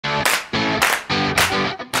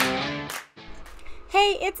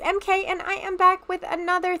Hey, it's MK and I am back with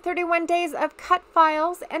another 31 days of cut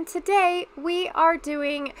files, and today we are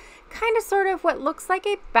doing kind of sort of what looks like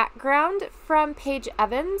a background from Paige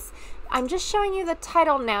Evans. I'm just showing you the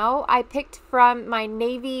title now. I picked from my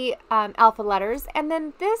navy alpha letters, and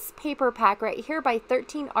then this paper pack right here by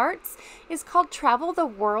 13 Arts is called Travel the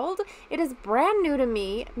World. It is brand new to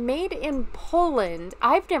me, made in Poland.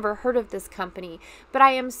 I've never heard of this company, but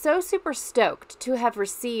I am so super stoked to have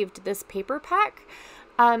received this paper pack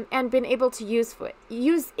and been able to use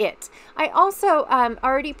it. I also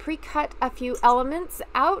already pre-cut a few elements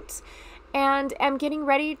out and am getting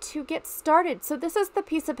ready to get started. So this is the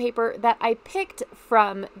piece of paper that I picked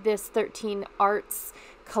from this 13 Arts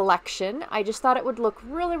collection. I just thought it would look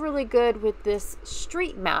really, really good with this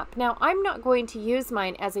street map. Now, I'm not going to use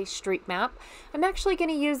mine as a street map. I'm actually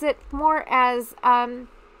going to use it more as,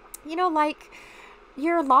 you know, like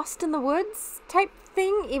you're lost in the woods type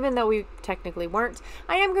thing, even though we technically weren't.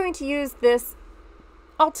 I am going to use this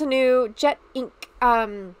Altenew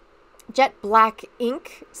jet black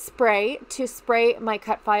ink spray to spray my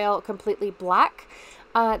cut file completely black.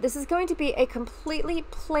 This is going to be a completely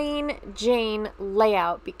plain Jane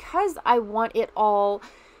layout because I want it all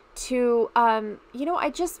to, you know,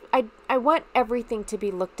 I want everything to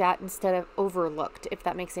be looked at instead of overlooked, if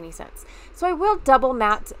that makes any sense. So I will double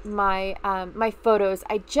matte my, my photos.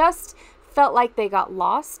 I just felt like they got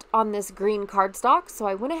lost on this green cardstock, so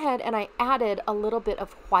I went ahead and I added a little bit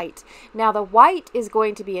of white. Now the white is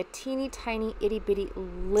going to be a teeny tiny itty bitty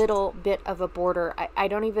little bit of a border.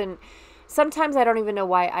 Sometimes I don't even know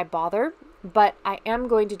why I bother, but I am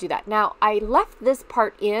going to do that. Now I left this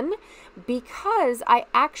part in because I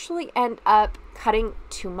actually end up cutting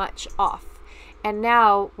too much off. And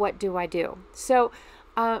now what do I do? So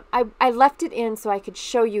I left it in so I could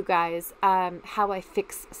show you guys how I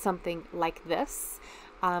fix something like this.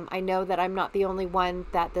 I know that I'm not the only one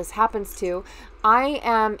that this happens to. I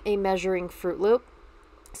am a measuring Fruit Loop,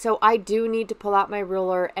 so I do need to pull out my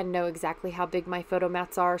ruler and know exactly how big my photo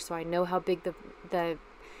mats are, so I know how big the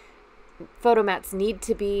photo mats need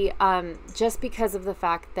to be, just because of the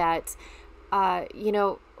fact that you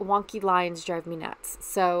know, wonky lines drive me nuts.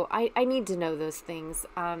 So I need to know those things.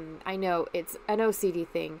 I know it's an OCD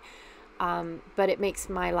thing, but it makes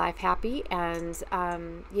my life happy. And,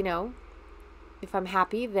 you know, if I'm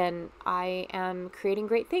happy, then I am creating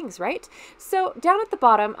great things, right? So down at the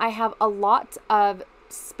bottom, I have a lot of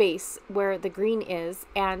space where the green is.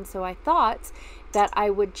 And so I thought that I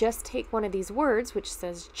would just take one of these words, which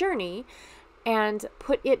says journey, and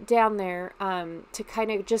put it down there to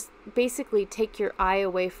kind of just basically take your eye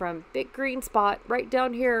away from big green spot right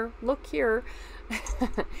down here. Look here.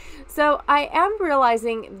 So I am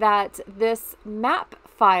realizing that this map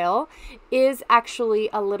file is actually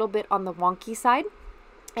a little bit on the wonky side.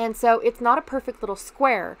 And so it's not a perfect little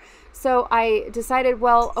square. So I decided,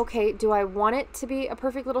 well, okay, do I want it to be a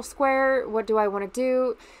perfect little square? What do I want to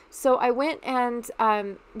do? So I went and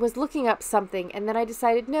was looking up something, and then I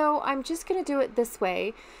decided, no, I'm just going to do it this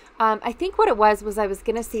way. I think what it was I was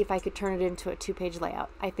going to see if I could turn it into a 2-page layout,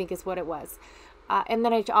 I think is what it was. And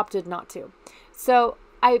then I opted not to. So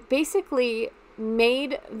I basically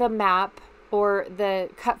made the map, or the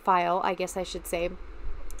cut file, I guess I should say,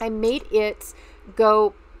 I made it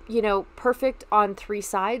go, you know, perfect on 3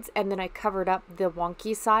 sides, and then I covered up the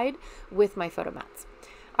wonky side with my photo mats.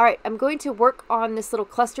 All right, I'm going to work on this little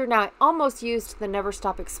cluster. Now, I almost used the Never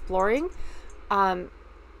Stop Exploring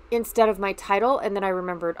instead of my title, and then I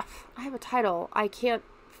remembered, oh, I have a title. I can't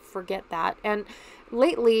forget that. And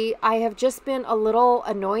lately, I have just been a little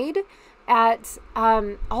annoyed at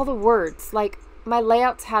all the words. Like, my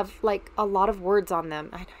layouts have like a lot of words on them.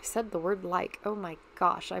 I said the word like, oh my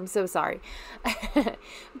gosh, I'm so sorry.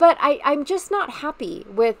 But I'm just not happy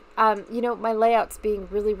with, you know, my layouts being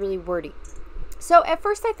really, really wordy. So at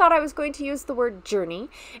first I thought I was going to use the word journey,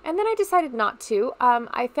 and then I decided not to.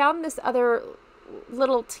 I found this other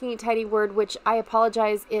little teeny tiny word, which I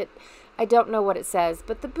apologize, I don't know what it says,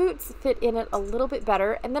 but the boots fit in it a little bit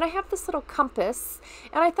better. And then I have this little compass,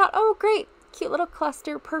 and I thought, oh great, cute little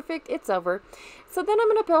cluster, perfect, it's over. So then I'm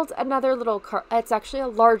going to build another little, it's actually a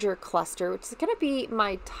larger cluster, which is going to be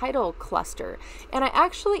my title cluster. And I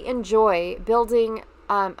actually enjoy building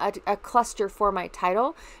a cluster for my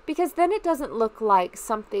title, because then it doesn't look like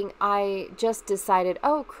something I just decided,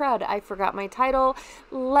 oh crud, I forgot my title,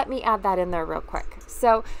 let me add that in there real quick.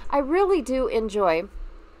 So I really do enjoy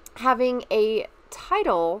having a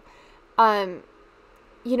title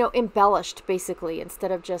you know, embellished basically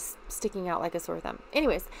instead of just sticking out like a sore thumb.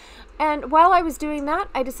 Anyways, and while I was doing that,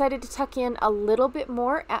 I decided to tuck in a little bit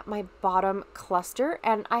more at my bottom cluster,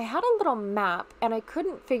 and I had a little map and I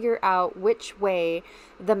couldn't figure out which way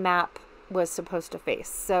the map was supposed to face.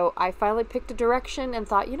 So I finally picked a direction and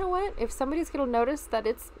thought, you know what, if somebody's going to notice that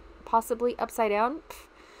it's possibly upside down,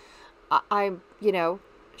 you know,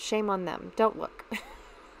 shame on them. Don't look.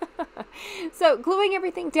 So gluing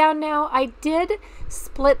everything down now, I did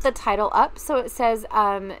split the title up. So it says,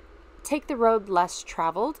 take the road less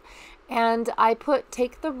traveled. And I put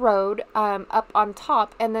take the road up on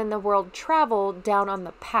top and then the world traveled down on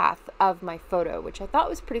the path of my photo, which I thought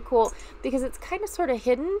was pretty cool because it's kind of sort of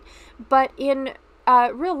hidden, but in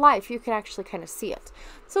real life you can actually kind of see it.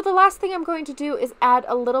 So the last thing I'm going to do is add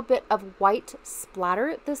a little bit of white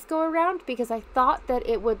splatter this go around because I thought that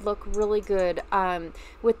it would look really good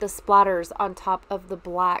with the splatters on top of the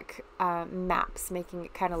black maps, making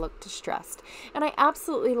it kind of look distressed. And I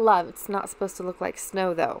absolutely love, it's not supposed to look like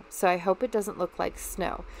snow though, so I hope it doesn't look like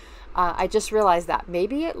snow. I just realized that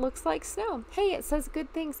maybe it looks like snow. Hey, it says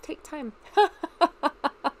good things take time.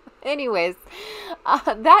 Anyways,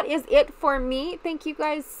 that is it for me. Thank you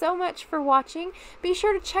guys so much for watching. Be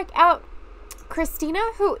sure to check out Christina,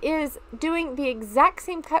 who is doing the exact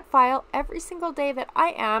same cut file every single day that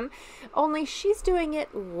I am, only she's doing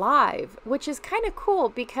it live, which is kind of cool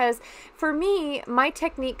because for me, my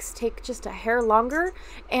techniques take just a hair longer,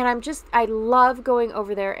 and I love going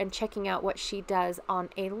over there and checking out what she does on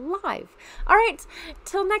a live. All right,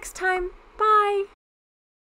 till next time, bye.